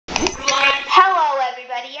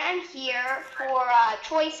for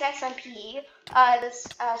Choice SMP, this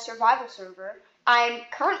survival server. I'm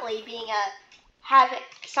currently being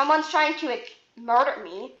someone's trying to murder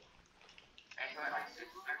me.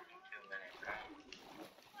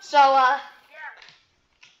 So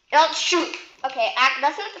don't shoot. Okay,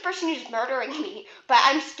 that's not the person who's murdering me, but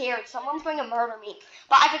I'm scared. Someone's going to murder me.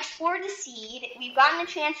 But I've explored the seed. We've gotten a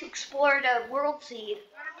chance to explore the world seed.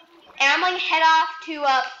 And I'm going to head off to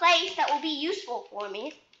a place that will be useful for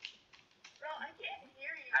me. Bro, I can't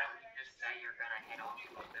hear you. I don't just say you're going to head off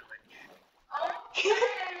to a village.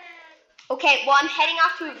 Oh, okay, well, I'm heading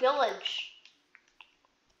off to a village.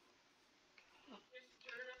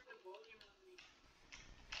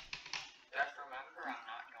 Just remember, I'm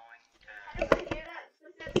not going to... I don't want to hear that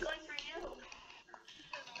specifically for you.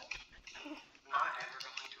 Not ever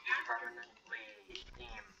going to be permanently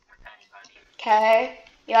team with anybody. Okay,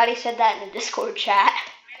 you already said that in the Discord chat.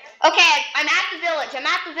 Okay, I'm at the village. I'm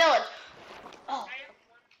at the village. Oh.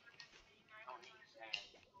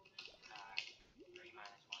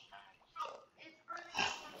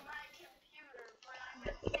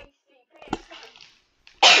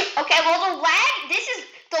 Okay, well the lag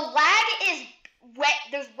is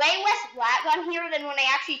there's way less lag on here than when I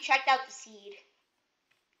actually checked out the seed.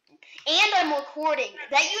 And I'm recording.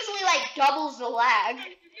 That usually like doubles the lag.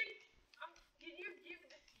 Did you give the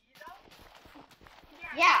seed out?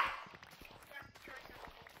 Yeah.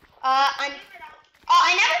 I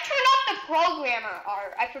never turned off the programmer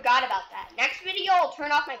art. I forgot about that. Next video I'll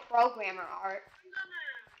turn off my programmer art.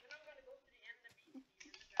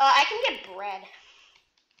 I can get bread.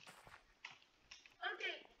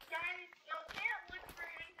 Okay, guys, you can't look for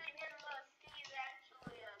anything in the seed that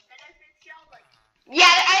actually benefits y'all. Like, yeah,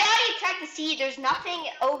 I already checked the seed. There's nothing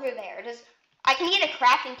over there. I can get a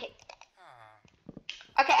crafting kit.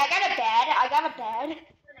 Okay, I got a bed.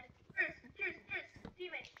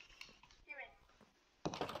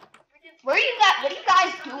 What are you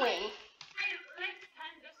guys doing?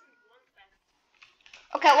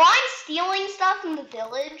 Okay, well I'm stealing stuff from the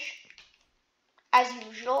village, as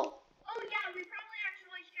usual. Oh yeah, we probably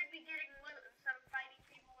actually should be getting loot instead of fighting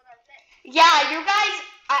people with our fists. Yeah, you guys,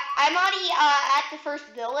 I'm already at the first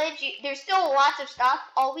village. There's still lots of stuff.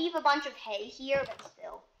 I'll leave a bunch of hay here, but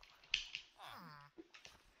still.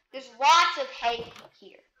 There's lots of hay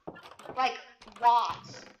here. Like,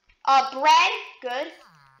 lots. Bread, good.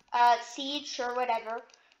 Seeds, sure, whatever.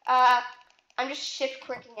 I'm just shift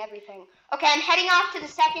clicking everything. Okay, I'm heading off to the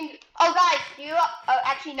second. Oh, guys,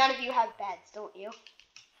 actually, none of you have beds, don't you?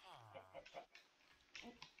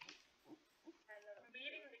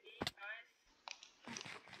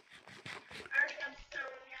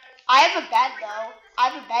 I have a bed,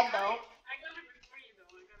 though.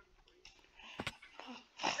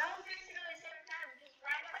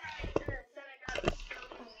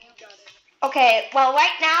 Okay, well,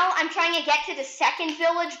 right now, I'm trying to get to the second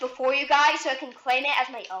village before you guys so I can claim it as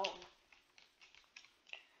my own.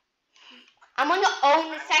 I'm going to own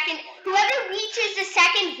the second. Whoever reaches the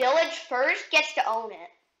second village first gets to own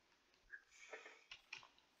it.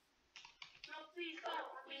 No, please don't.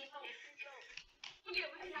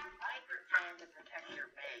 I pretend to protect your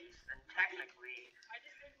base, then technically,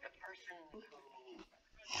 the person who...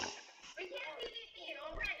 We can't PvP,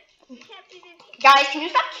 already. We can't PvP. Guys, can you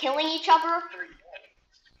stop killing each other?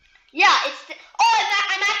 Yeah,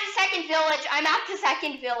 I'm at the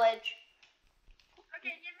second village.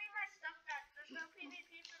 Okay, give me my stuff back. There's no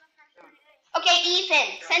PvP for the first 3 days. Okay, Ethan,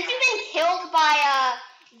 since you've been killed by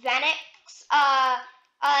Venix,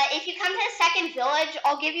 if you come to the second village,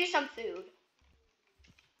 I'll give you some food.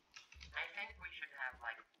 I think we should have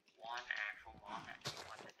like one actual mod that you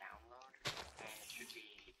want to download, and it should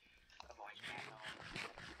be a voice channel.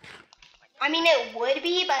 I mean, it would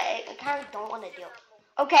be, but I kind of don't want to do it.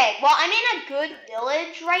 Okay, well, I'm in a good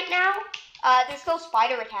village right now. There's still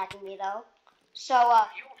spider attacking me, though. So,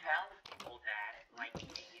 You tell people that, like...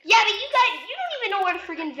 Yeah, but you don't even know where the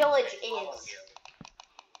freaking village is. I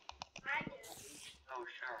do. Oh,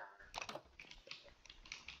 sure.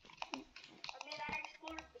 I mean, I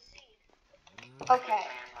explored the seed. Okay.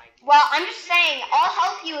 Well, I'm just saying, I'll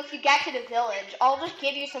help you if you get to the village. I'll just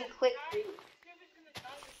give you some quick food.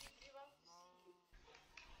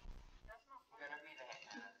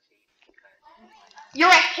 You're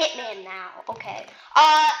a hitman now. Okay.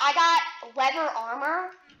 I got leather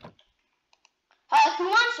armor. Who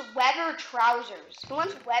wants leather trousers?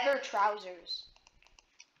 Leather trousers?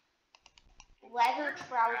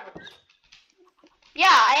 Yeah,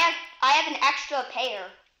 I have an extra pair.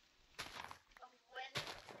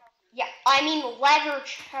 Yeah, I mean leather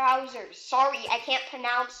trousers. Sorry, I can't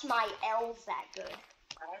pronounce my L's that good.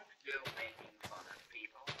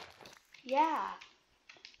 Yeah.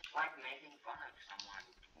 It's like making fun of someone.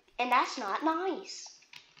 And that's not nice.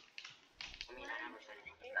 I mean, I never said it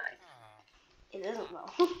was nice. It isn't though.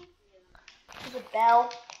 There's a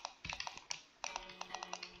bell.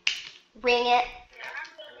 Ring it.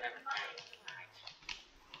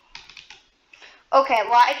 Okay,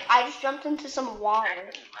 well I just jumped into some water. I've been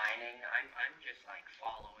mining. I'm just like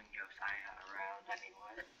following Josiah around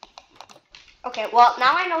anyway. Okay, well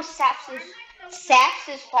now I know Saps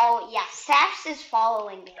is following. Yeah, Saps is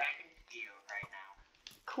following me. I can see you right now.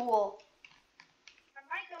 Cool. I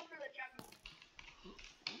might go for the jungle.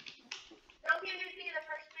 They'll give me the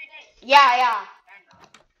first 3 days. Yeah.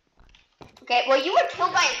 Okay, well you were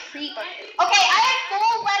killed by a creeper. Okay, I have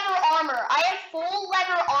full leather armor.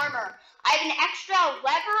 I have an extra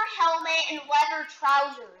leather helmet and leather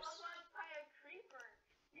trousers.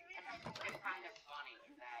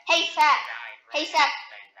 Hey Seth,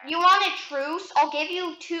 you want a truce? I'll give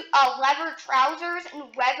you two leather trousers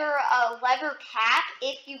and leather cap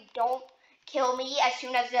if you don't kill me as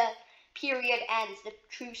soon as the period ends, the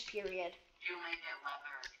truce period. If you make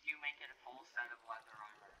it a full set of leather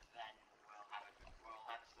armor, then we'll have a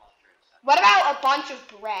small truce. What about a bunch of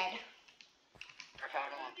bread? For a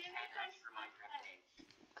total of 10 extra Minecraft days.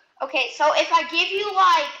 Okay, so if I give you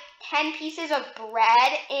like 10 pieces of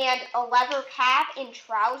bread and a leather cap and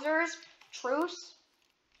trousers, truce?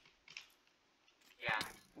 Yeah.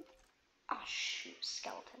 Oh shoot,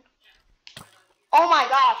 skeleton. Oh my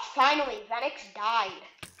gosh, finally, Venix died.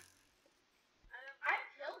 I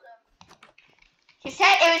killed him. It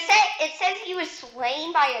says he was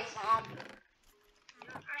slain by a zombie. I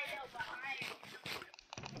know, but I...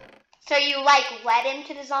 So you like led him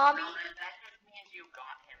to the zombie? No, that just means you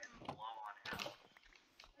got him low on health.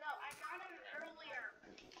 No, I got him earlier.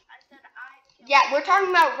 I said I killed him. Yeah, we're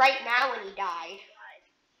talking about right now when he died.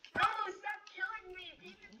 No, stop killing me.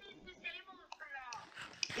 PvP's disabled for now.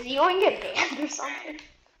 Is he going to get banned or something?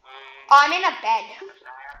 Oh, I'm in a bed.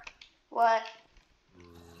 What?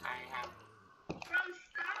 I have Bro,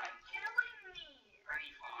 stop killing me.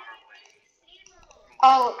 pretty far away. Disabled.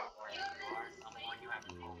 Oh, You have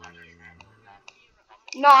a full leather set.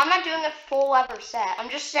 no, I'm not doing a full leather set. I'm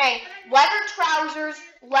just saying leather trousers,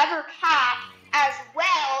 leather cap, as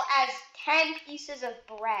well as 10 pieces of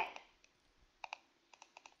bread.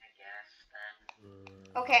 I guess then.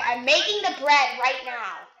 Okay, I'm making the bread right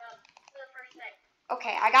now. For the first day.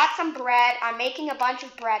 Okay, I got some bread. I'm making a bunch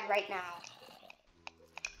of bread right now.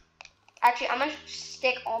 Actually, I'm gonna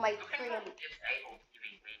stick all my freaking... Disabled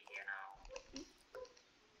PvP, you know.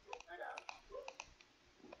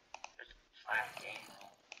 Just slash game.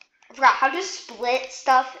 I forgot how to split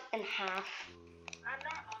stuff in half. I'm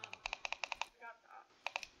not on.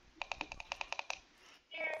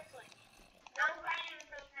 Seriously. No fighting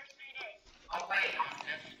for the first 3 days. Oh wait, on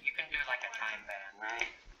this you can do like a time ban, right?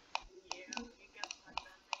 Yeah, you get like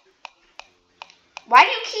that. Why do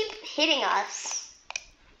you keep hitting us?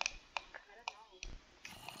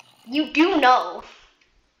 You do know. No,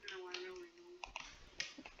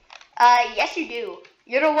 I know. Yes you do.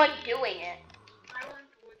 You're the one doing it. I want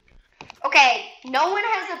wood. Okay, no one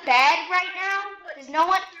has a bed right now. There's no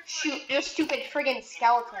one. Shoot, there's stupid friggin'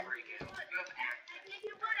 skeleton. I gave you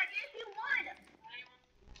wood. I gave you wood.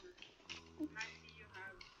 I see you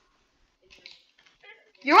have.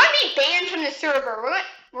 You're gonna be banned from the server.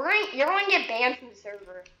 You're going to get banned from the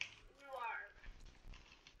server. You are.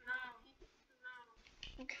 No.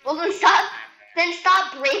 Well, then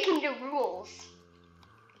stop breaking the rules.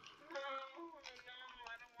 No, I don't want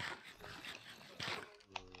to.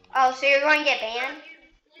 Oh, so you're going to get banned?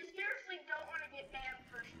 You seriously don't want to get banned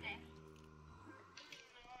first day. No,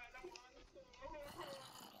 I don't want to.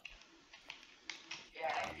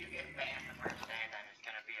 Yeah, if you get banned the first day, then it's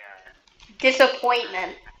gonna be a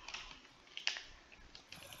Disappointment.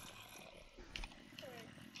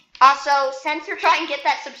 Also, since you're trying to get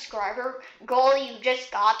that subscriber goal, you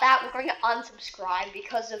just got that, we're going to unsubscribe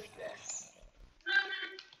because of this.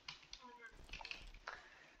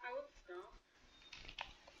 I would stop.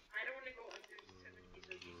 I don't want to go under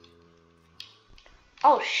 70.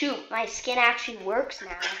 Oh shoot, my skin actually works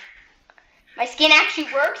now. My skin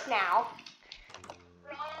actually works now.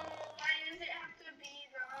 Bro, why does it have to be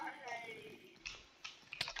that?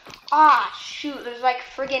 Ah shoot, there's like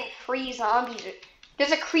friggin' 3 zombies.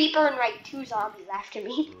 There's a creeper and like 2 zombies after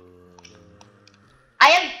me. I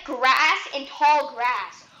have grass and tall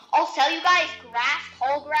grass. I'll sell you guys grass,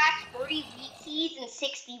 tall grass, 30 wheat seeds, and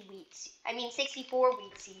 64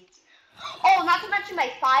 wheat seeds. Oh, not to mention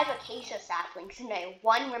my 5 acacia saplings and my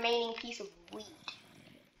 1 remaining piece of wheat.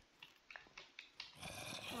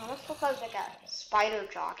 Oh, this looks like a spider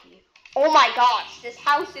jockey. Oh my gosh, this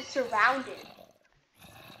house is surrounded.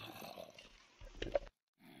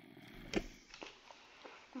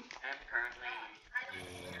 I'm currently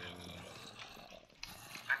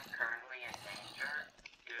in danger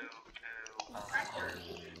due to a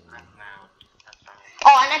research amount.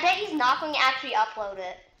 Oh, and I bet he's not going to actually upload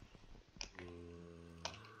it.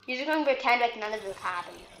 He's just going to pretend like none of this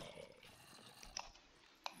happened.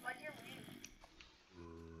 Why'd you leave?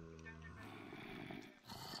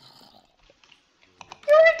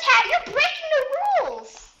 You're breaking the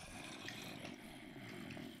rules.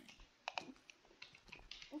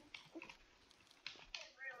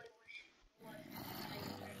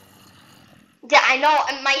 Yeah, I know.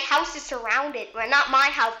 And my house is surrounded. Well, not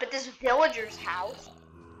my house, but this villager's house.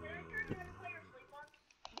 Did I turn you into play your sleep on?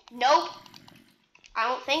 Nope. I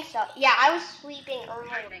don't think so. Yeah, I was sleeping I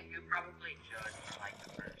earlier. think you probably should like the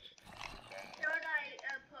first game. Should I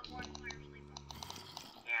put one player sleep on?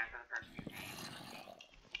 Yeah, for the first 2 games.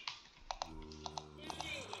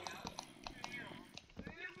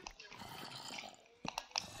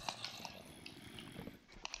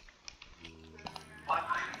 What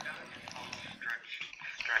I'm doing is called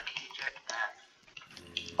strategic death.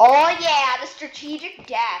 Oh yeah, the strategic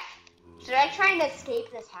death. Should I try and escape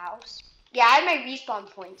this house? Yeah, I have my respawn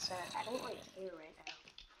point set. I don't really care right now.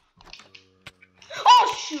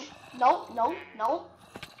 Oh shoot! No.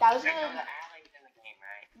 That was I know a... the alley's in the game,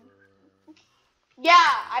 right? Yeah,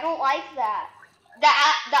 I don't like that.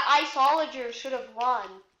 The isolager should have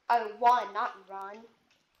won. Won, not run. No,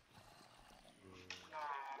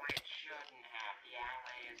 it shouldn't have. The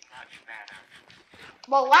alley is much better.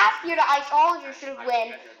 Well, last year the isolager should have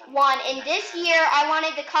won, and this year I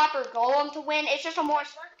wanted the copper golem to win. It's just a more...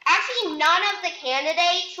 Actually, none of the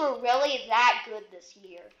candidates were really that good this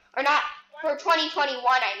year. Or not, for 2021,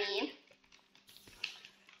 I mean.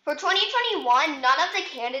 For 2021, none of the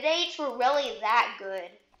candidates were really that good.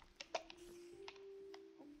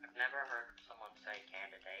 I've never heard someone say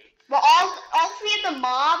candidates. Well, all 3 of the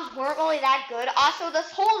mobs weren't really that good. Also,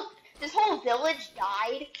 this whole village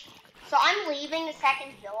died. So I'm leaving the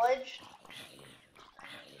second village.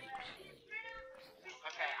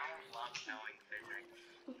 Okay, I love knowing physics.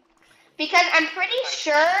 Because I'm pretty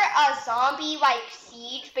sure a zombie like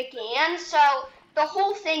siege began, so the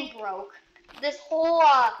whole thing broke. The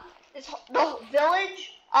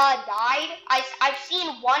village died. I've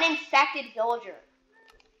seen one infected villager.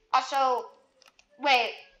 Also,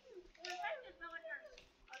 wait. Infected villagers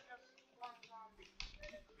are just one zombie.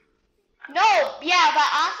 No, yeah, but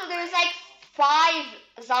also there's like 5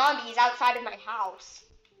 zombies outside of my house.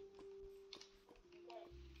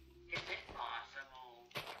 Is it possible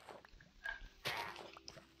that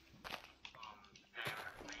there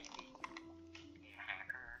may be a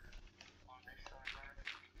hacker on this server?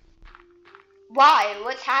 Why?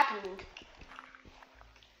 What's happened?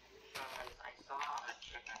 Because I saw a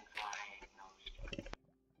chicken flying nose.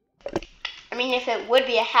 I mean, if it would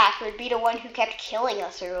be a hack, it would be the one who kept killing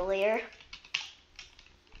us earlier.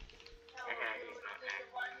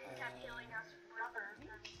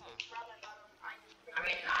 I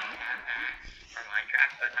mean, I have hacks for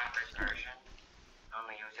Minecraft, but not this version. I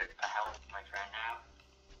only use it to help my friend out.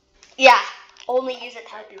 Yeah, only use it to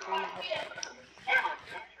help your friend out.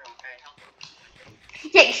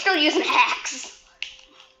 Yeah, you're still using hacks.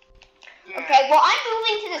 Okay, well, I'm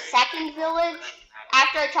moving to the second village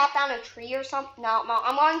after I chop down a tree or something. No,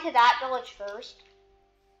 I'm going to that village first.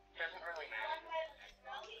 Doesn't really matter.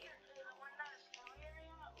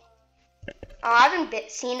 Oh, I haven't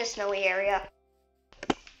seen a snowy area.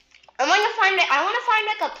 I want to find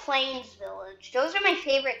like a plains village. Those are my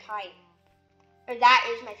favorite type. Or that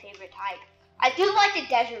is my favorite type. I do like the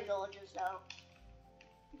desert villages though.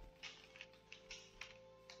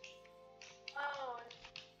 Oh,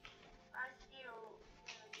 I steal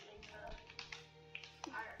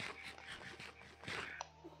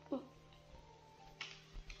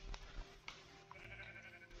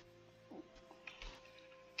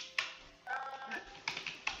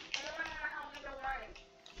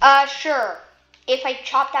Sure. If I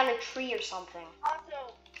chop down a tree or something.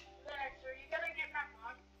 Also, Lex, are you gonna get back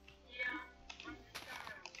on? Yeah.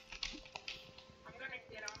 I'm gonna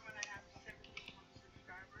get on when I have 71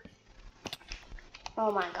 subscribers. Oh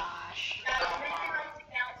my gosh.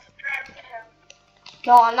 Subscribe to him.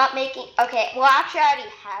 No, I'm not making... Okay, well, actually, I already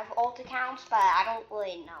have alt accounts, but I don't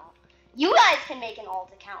really know. You guys can make an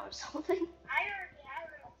alt account or something. I already have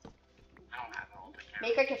it. I don't have an old account.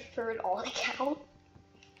 Make like a third alt account.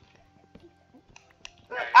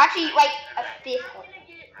 Actually, like a 5th one.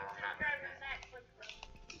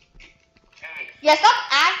 Yeah, stop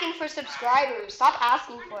asking for subscribers. Stop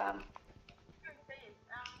asking for them.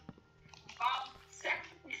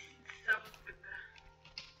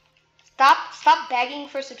 stop begging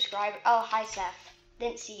for subscribers. Oh, hi, Seth.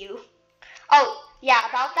 Didn't see you. Oh, yeah,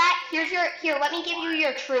 about that. Here, let me give you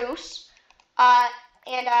your truce. Oh,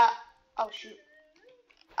 shoot.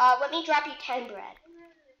 Let me drop you 10 bread.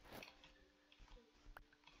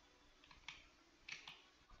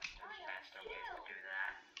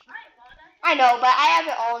 I know, but I have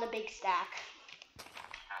it all in a big stack.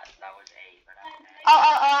 That was 8, but okay.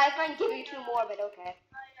 I was going to give you 2 more, but okay.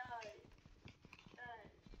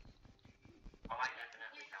 Oh, I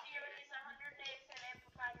definitely don't need it.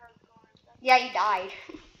 Yeah, you died.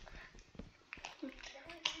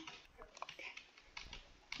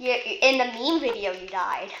 In the meme video, you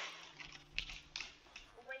died.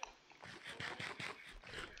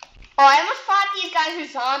 Oh, I almost thought these guys were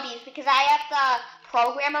zombies because I have the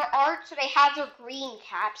programmer art, so they have their green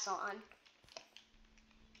caps on.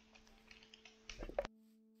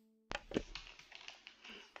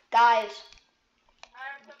 Guys. I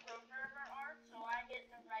have the programmer art, so I get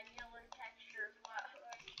the regular textures.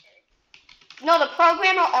 Okay. No, the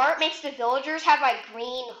programmer art makes the villagers have like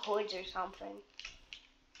green hoods or something.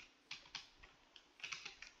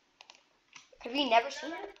 Have you never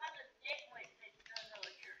seen it?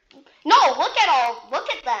 No, look at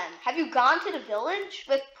them. Have you gone to the village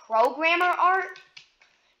with programmer art?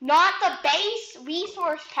 Not the base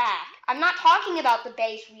resource pack. I'm not talking about the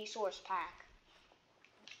base resource pack.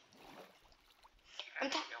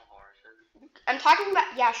 I'm talking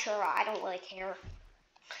about, yeah, sure, I don't really care.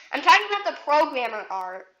 I'm talking about the programmer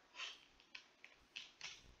art.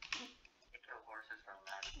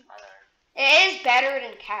 It is better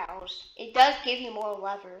than cows. It does give you more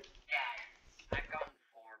leather. Yeah, I've gotten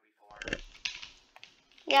 4 before.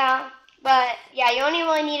 Yeah, but yeah, you only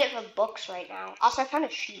really need it for books right now. Also, I found a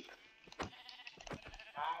sheep.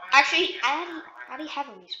 Actually, I already have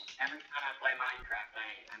a resource. Every time I play Minecraft,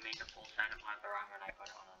 I make a full set of leather on and I put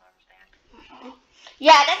it on another stand.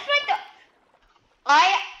 Yeah, that's like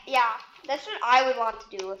that's what I would want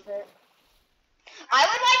to do with it. I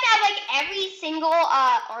would like to have like every single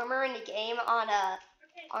armor in the game on a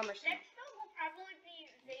armor stand. Next build will probably be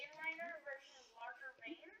vein miner versus larger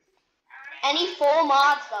veins. Any full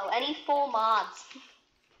mods though, any full mods.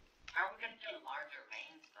 How are we gonna do larger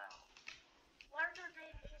veins though? Larger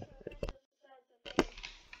veins just increases the size of veins.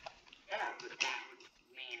 Yeah, but that would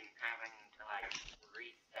mean having to like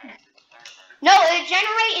reset the server. No, it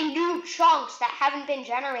generate in new chunks that haven't been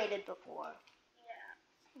generated before.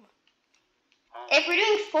 Yeah. If we're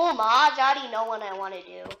doing full mods, I already know what I want to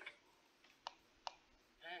do.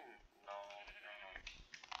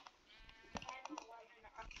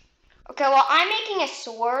 Okay, well, I'm making a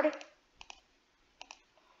sword.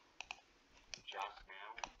 Just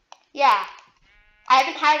now? Yeah. I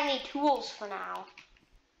haven't had any tools for now.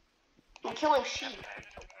 I'm killing sheep.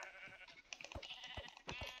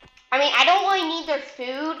 I mean, I don't really need their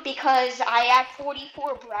food because I have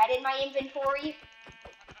 44 bread in my inventory.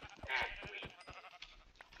 That's weak.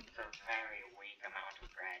 It's a very weak amount of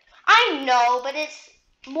bread. I know, but it's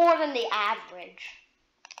more than the average.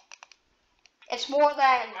 It's more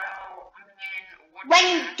than when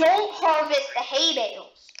you don't harvest the hay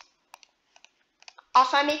bales.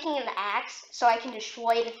 Also, I'm making an axe so I can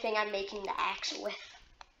destroy the thing I'm making the axe with.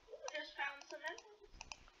 Just found some emeralds.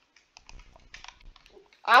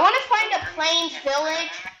 I want to find a plains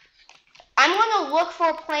village. I'm going to look for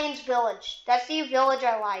a plains village. That's the village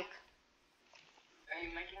I like. Are you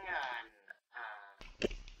making an iron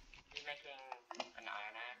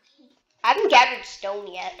axe? I haven't gathered stone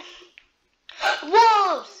yet.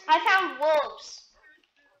 Wolves! I found wolves.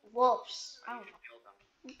 Wolves. I don't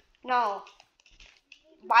know. No.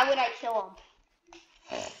 Why would I kill them?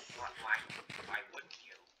 Why wouldn't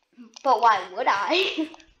you? But why would I?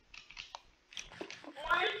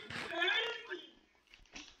 My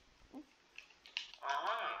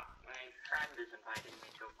friend has invited me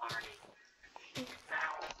to a party. Now,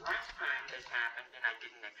 last time this happened and I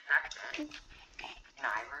didn't accept it, and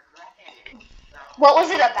I regretted it. So, What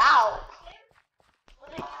was it about?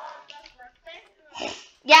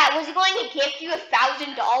 Yeah, was he going to gift you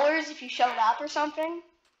 $1,000 if you showed up or something?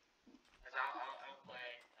 I'll play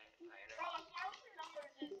later. Bro,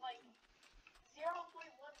 $1,000 is like 0.1%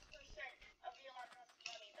 of Elon Musk's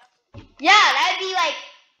money. Yeah, that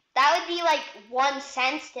would be like 1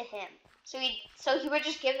 cent to him. So he would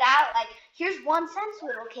just give it out like, here's 1 cent,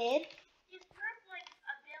 little kid. He's worth like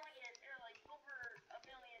a billion, or like over a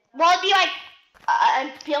billion. Well, it'd be like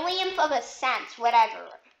a billionth of a cent, whatever.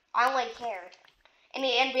 I don't really care. And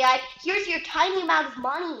be like, here's your tiny amount of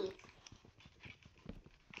money.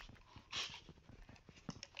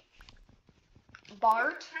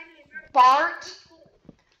 Bart.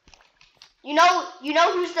 You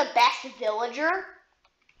know who's the best villager?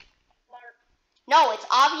 Mark. No, it's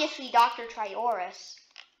obviously Dr. Trioris.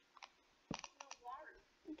 No,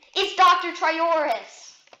 Mark. It's Dr.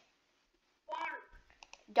 Trioris. Mark.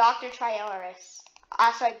 Dr. Trioris.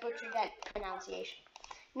 So I butchered that pronunciation.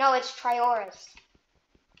 No, it's Trioris.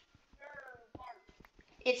 Mark.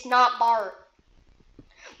 It's not Bart.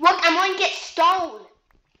 Look, I'm going to get stoned.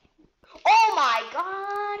 Oh my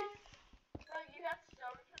god. So you got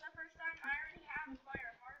stoned for the first time? I already have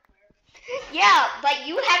fire hardware. Yeah, but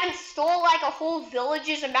you haven't stole like a whole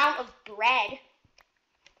village's amount of bread.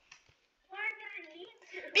 Why did I need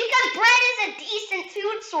to? Because bread is a decent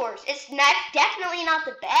food source. It's not definitely not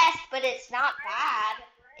the best, but it's not bad.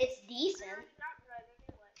 It's I decent. already got bread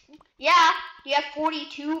anyway. Yeah, you have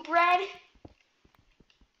 42 bread?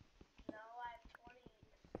 No, I have 20.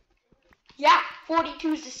 Yeah,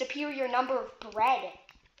 42 is the superior number of bread.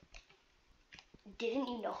 Didn't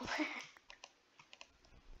you know that?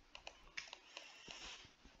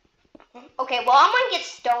 Okay, well, I'm going to get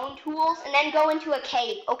stone tools and then go into a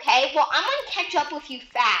cave, okay? Well, I'm going to catch up with you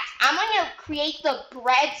fast. I'm going to create the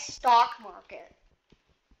bread stock market.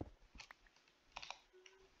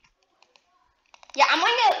 Yeah, I'm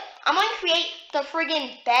going to create the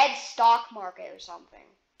friggin' bed stock market or something.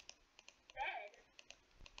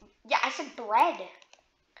 Bed? Yeah, I said bread.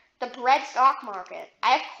 The bread stock market.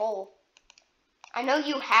 I have coal. I know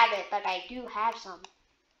you have it, but I do have some.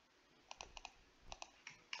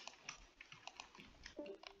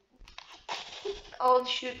 Oh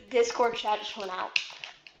shoot, Discord chat just went out.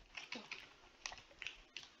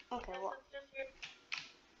 Okay, well.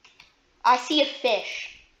 I see a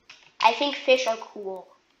fish. I think fish are cool.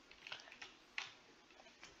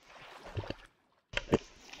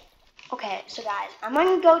 Okay, so guys, I'm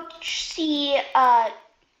gonna go see,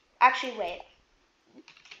 actually wait.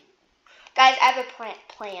 Guys, I have a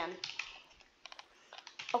plan.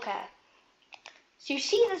 Okay. So you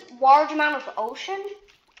see this large amount of ocean?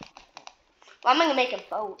 Well, I'm gonna make a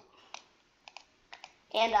boat.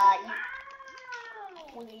 And,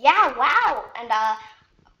 yeah, wow. And,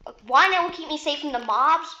 one, it will keep me safe from the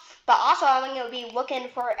mobs, but also I'm gonna be looking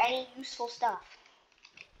for any useful stuff.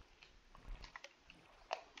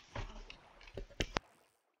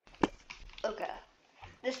 Okay.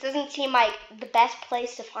 This doesn't seem like the best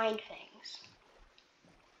place to find things.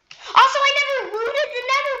 Also, I never looted the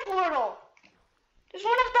nether portal. There's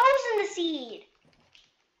one of those in the seed.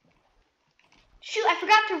 Shoot, I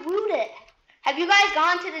forgot to loot it. Have you guys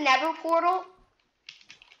gone to the nether portal?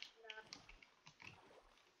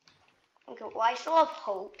 No. Okay, well, I still have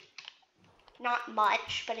hope. Not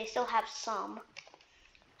much, but I still have some.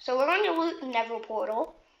 So we're going to loot the nether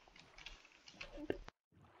portal.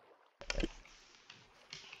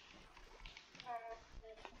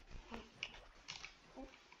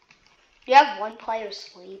 You have one player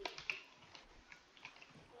sleep.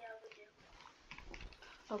 Yeah, we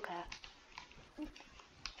do. Okay.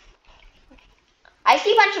 I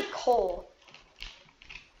see a bunch of coal.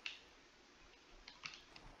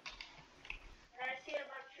 And I see a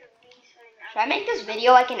bunch of me saying Should I make this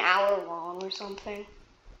video like an hour long or something?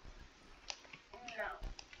 no.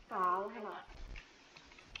 Oh, why not?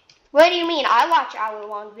 What do you mean? I watch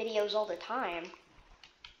hour-long videos all the time. Do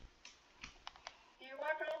you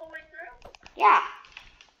watch all the way through? Yeah.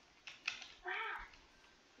 Wow.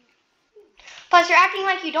 Plus, you're acting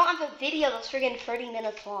like you don't have a video that's friggin' 30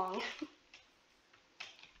 minutes long.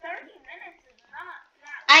 30 minutes is not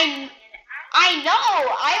that long. I know!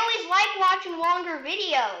 I always like watching longer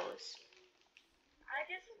videos. I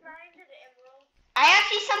just grinded emerald. I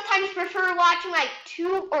actually sometimes prefer watching like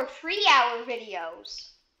 2 or 3 hour videos.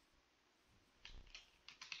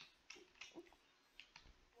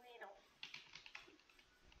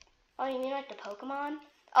 Oh, you mean like the Pokemon?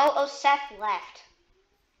 Oh, Seth left.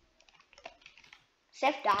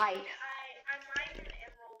 Seth died. I mined an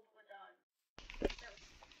emerald with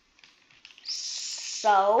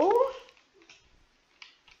So?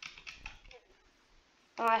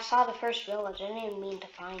 Oh, I saw the first village. I didn't even mean to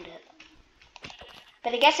find it.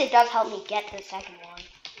 But I guess it does help me get to the second one.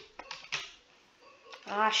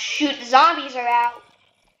 Ah, shoot, the zombies are out.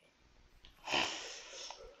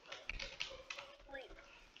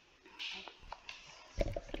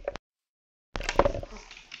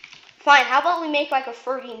 Fine, how about we make like a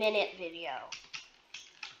 30-minute video?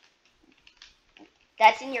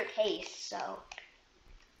 That's in your case, so.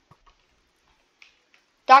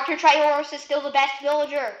 Dr. Trioris is still the best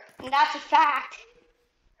villager, and that's a fact.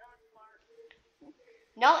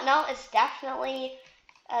 No, it's definitely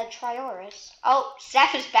Trioris. Oh,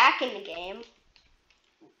 Seth is back in the game.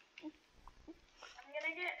 I'm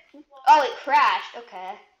gonna get. Oh, it crashed.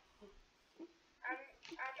 Okay.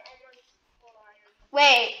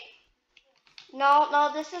 Wait.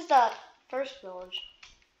 No, this is the first village.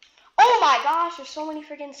 Oh my gosh, there's so many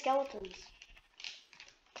freaking skeletons.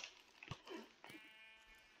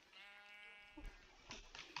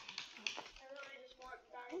 I really just want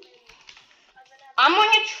diamonds. I'm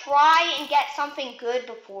going to try and get something good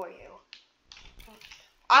before you.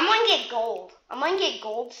 I'm going to get gold. I'm going to get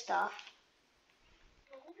gold stuff.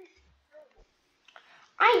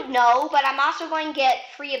 I know, but I'm also going to get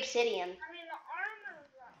free obsidian. I mean, the armor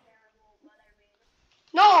is not terrible, but I mean...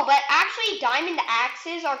 No, but actually diamond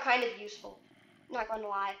axes are kind of useful. I'm not going to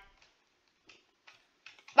lie.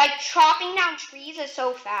 Like, chopping down trees is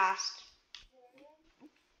so fast.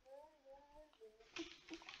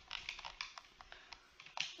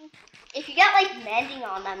 If you get, like, mending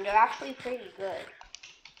on them, they're actually pretty good.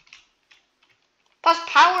 Plus,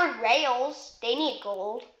 powered rails, they need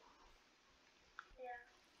gold. Yeah.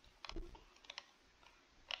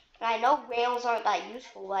 And I know rails aren't that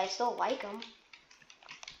useful, but I still like them.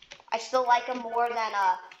 I still like them more than,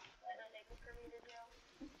 Anything for me to do.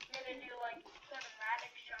 I'm gonna do, like,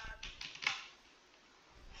 cinematic shots.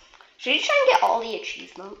 Should you try and get all the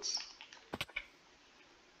achievements?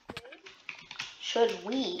 Should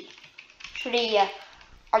we? Should we,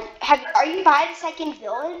 are you by the second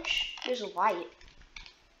village? There's a light.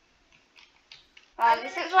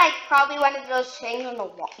 This is like probably one of those things on the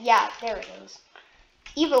wall. Yeah, there it is.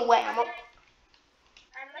 Either way, I'm gonna cave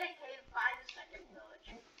by the second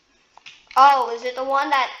village. Oh, is it the one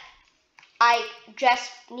that I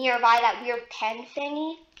just nearby that weird pen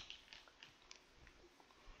thingy?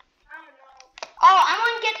 I don't know. Oh, I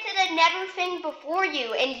want to get to the nether thing before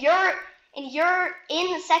you, and you're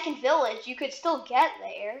in the second village. You could still get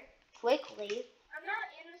there quickly. I'm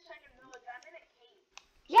not in the second village. I'm in a cave.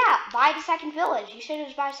 Yeah, by the second village. You said it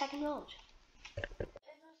was by the second village. Is the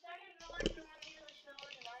second village the one near the snow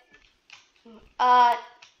and light?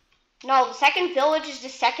 No, the second village is the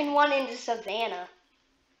second one in the savannah.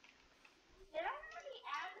 Did I already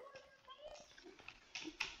add one of these?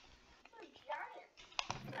 It's giant.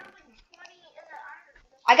 It's got like 20 in the iron.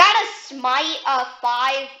 I got a smite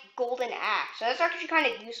 5 golden axe, so that's actually kind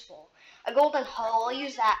of useful. A golden hoe, I'll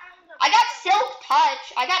use that. I got silk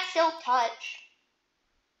touch.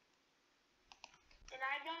 And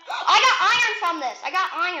I got iron from this. I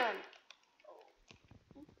got iron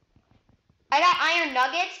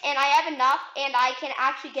nuggets, and I have enough, and I can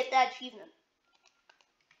actually get that achievement.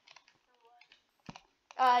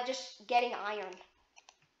 Just getting iron.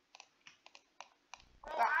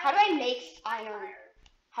 How do I make iron?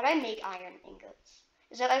 How do I make iron ingots?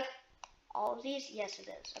 Is it like all of these? Yes, it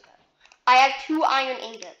is. Okay. I have 2 iron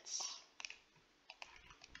ingots.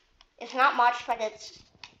 It's not much, but it's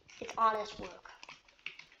honest work.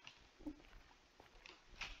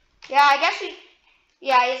 Yeah, I guess we.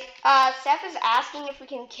 Yeah, Seth is asking if we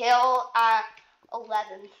can kill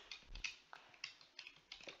 11.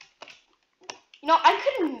 You know, I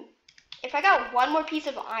couldn't. If I got one more piece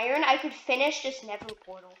of iron, I could finish this nether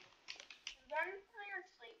portal.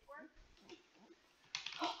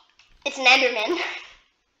 It's an Enderman.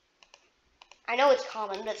 I know it's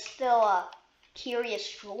common, but still, Curious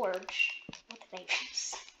George. What the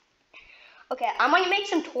face? Okay, I'm gonna make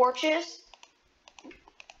some torches.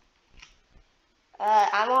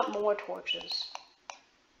 I want more torches.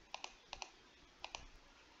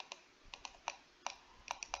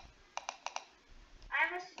 I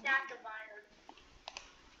have a stack of iron.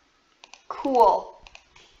 Cool.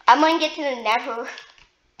 I'm gonna get to the nether.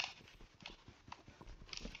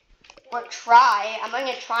 Or try. I'm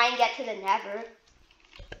gonna try and get to the nether.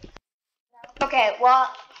 Okay,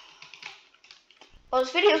 well,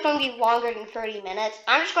 this video is going to be longer than 30 minutes.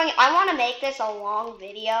 I want to make this a long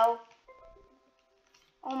video.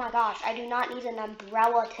 Oh my gosh, I do not need an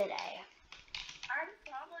umbrella today. I'm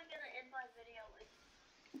probably going to end my video with...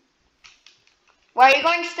 Well, are you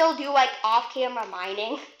going to still do like off-camera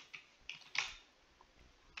mining?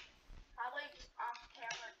 Probably just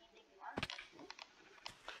off-camera eating lunch.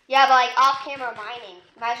 Yeah, but like off-camera mining.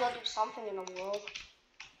 Might as well do something in the world.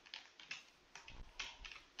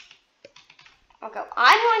 Okay,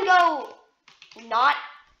 I'm going to go not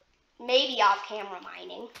maybe off-camera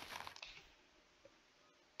mining.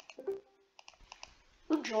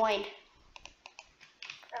 Who joined?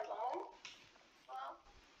 Hello? Well,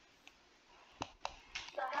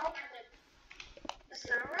 the hell is it? The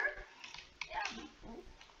server? Yeah.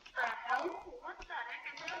 The hell? What the heck?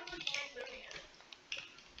 I don't understand it.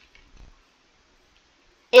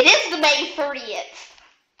 It is the May 30th.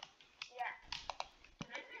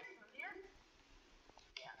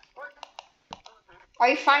 Are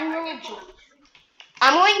you finally?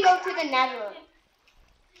 I'm going to go to the nether.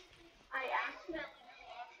 I accidentally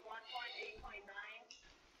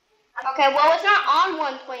Okay, well, it's not on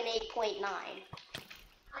 1.8.9. I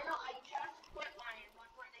know, I just quit mine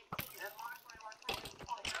 1.18 and lost my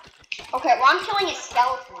 1.8.9. Okay, well, I'm killing a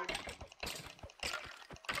skeleton.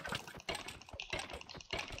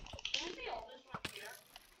 Who's the oldest one here?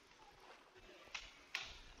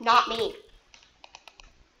 Not me.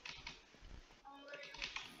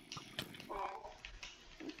 Oh.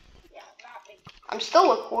 Yeah, not me. I'm still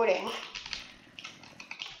recording.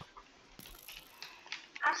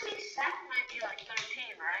 Actually, Seth might be like 13,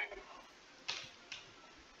 right?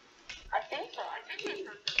 I think so. I think he's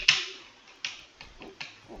 13.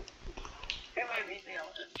 He might be the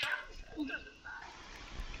oldest.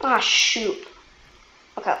 Ah, shoot.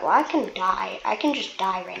 Okay, well, I can die. I can just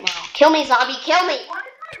die right now. Kill me, zombie, kill me! Why is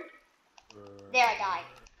There, I died.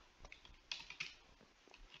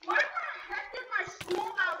 Why the heck did my school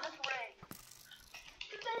bell just ring?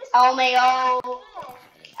 LMAO.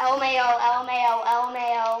 LMAO, LMAO,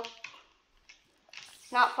 LMAO.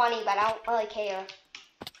 It's not funny, but I don't really care.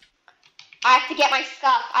 I have to get my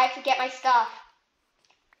stuff. I have to get my stuff.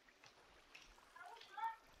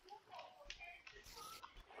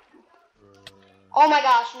 Oh my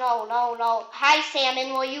gosh, no, no, no. Hi,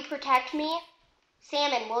 Salmon, will you protect me?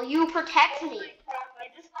 Salmon, will you protect me? Holy crap, I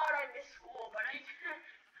just thought I missed school, but I didn't.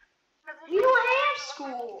 We don't have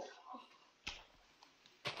school.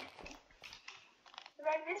 But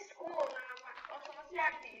I missed school, and I'm like, oh, someone's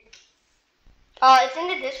happy. It's in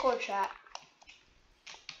the Discord chat.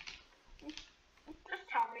 Just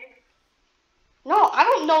tell me. No, I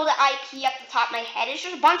don't know the IP off the top of my head. It's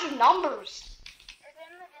just a bunch of numbers. It's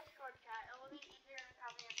in the Discord chat. It will be easier to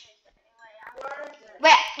copy and paste it anyway. Where is it?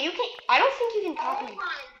 Wait, you can. I don't think you can Oh copy.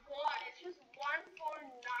 my god, it's just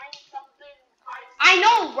 149 something. I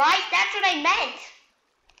know, right? That's what I meant.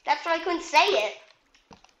 That's why I couldn't say it.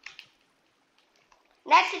 In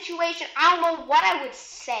that situation, I don't know what I would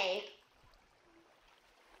say.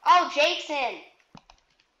 Oh, Jake's in.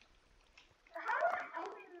 How do I help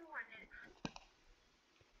anyone?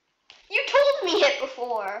 You told me it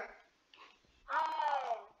before.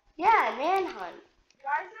 Oh. Yeah, manhunt.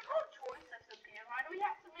 Why is it called Choice SMP? And why do we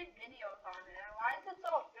have to make videos on it? And why is it so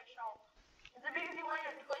official? Is it because you want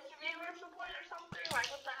your Twitch viewers to play or something? Like,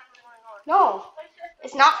 what the heck is going on? No,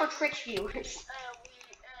 it's not for Twitch viewers.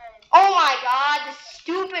 Oh my god, this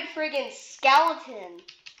stupid friggin' skeleton.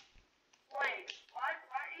 Wait, what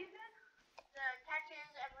even? The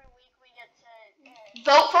catch-ins every week we get to...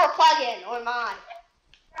 Vote for a plugin or mod.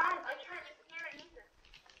 Guys, I can't use it.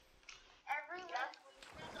 Every week we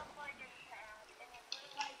pick a plugin to add, and if we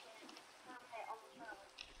like it, okay, I'll show it.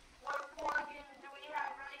 What plugins do we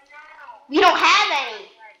have right now? We don't have any.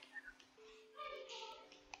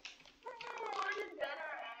 What is better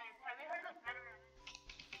end? Have you heard of better end?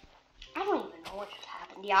 I don't even know what just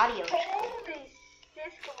happened. The audio. Holy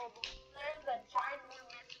siskel, there's a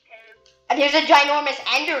ginormous cave. There's a ginormous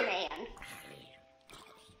Enderman.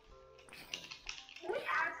 Can we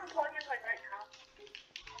add some plugins like right now?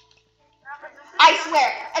 I swear,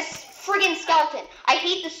 a friggin' skeleton. I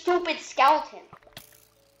hate the stupid skeleton.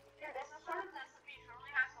 Dude, this is sort of recipe.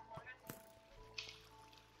 Surely has some plugins.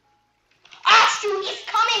 Ah, shoot, he's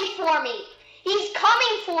coming for me. He's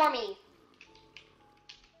coming for me.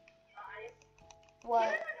 Guys. What?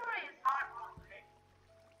 Inventory is not on, right?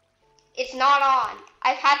 It's not on.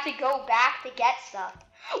 I've had to go back to get stuff.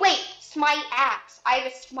 Wait, smite axe. I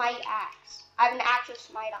have a smite axe. I have an actual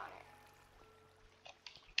smite on it.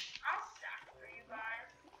 How sad are you guys?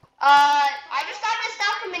 I just got this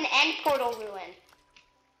stuff from an end portal ruin.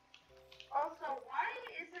 Also, why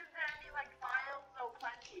isn't there any, like, files so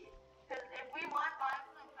plenty? Because if we want files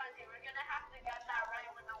so plenty, we're gonna have to get that right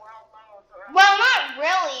when the world loads. Well, not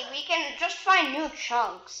really. We can just find new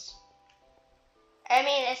chunks. I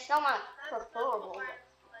mean, it's still not preferable.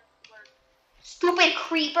 Stupid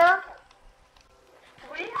creeper.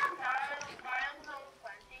 We have files so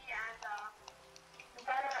plenty and,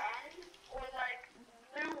 better end, or, like,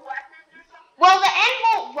 new weapons or something. Well, the end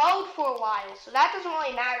won't load for a while, so that doesn't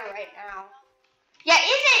really matter right now. Yeah,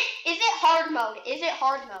 is it hard mode? Is it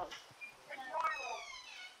hard mode? It's normal.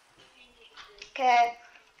 Okay.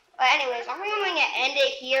 But anyways, I'm gonna end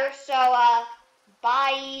it here, so,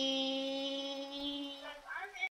 bye.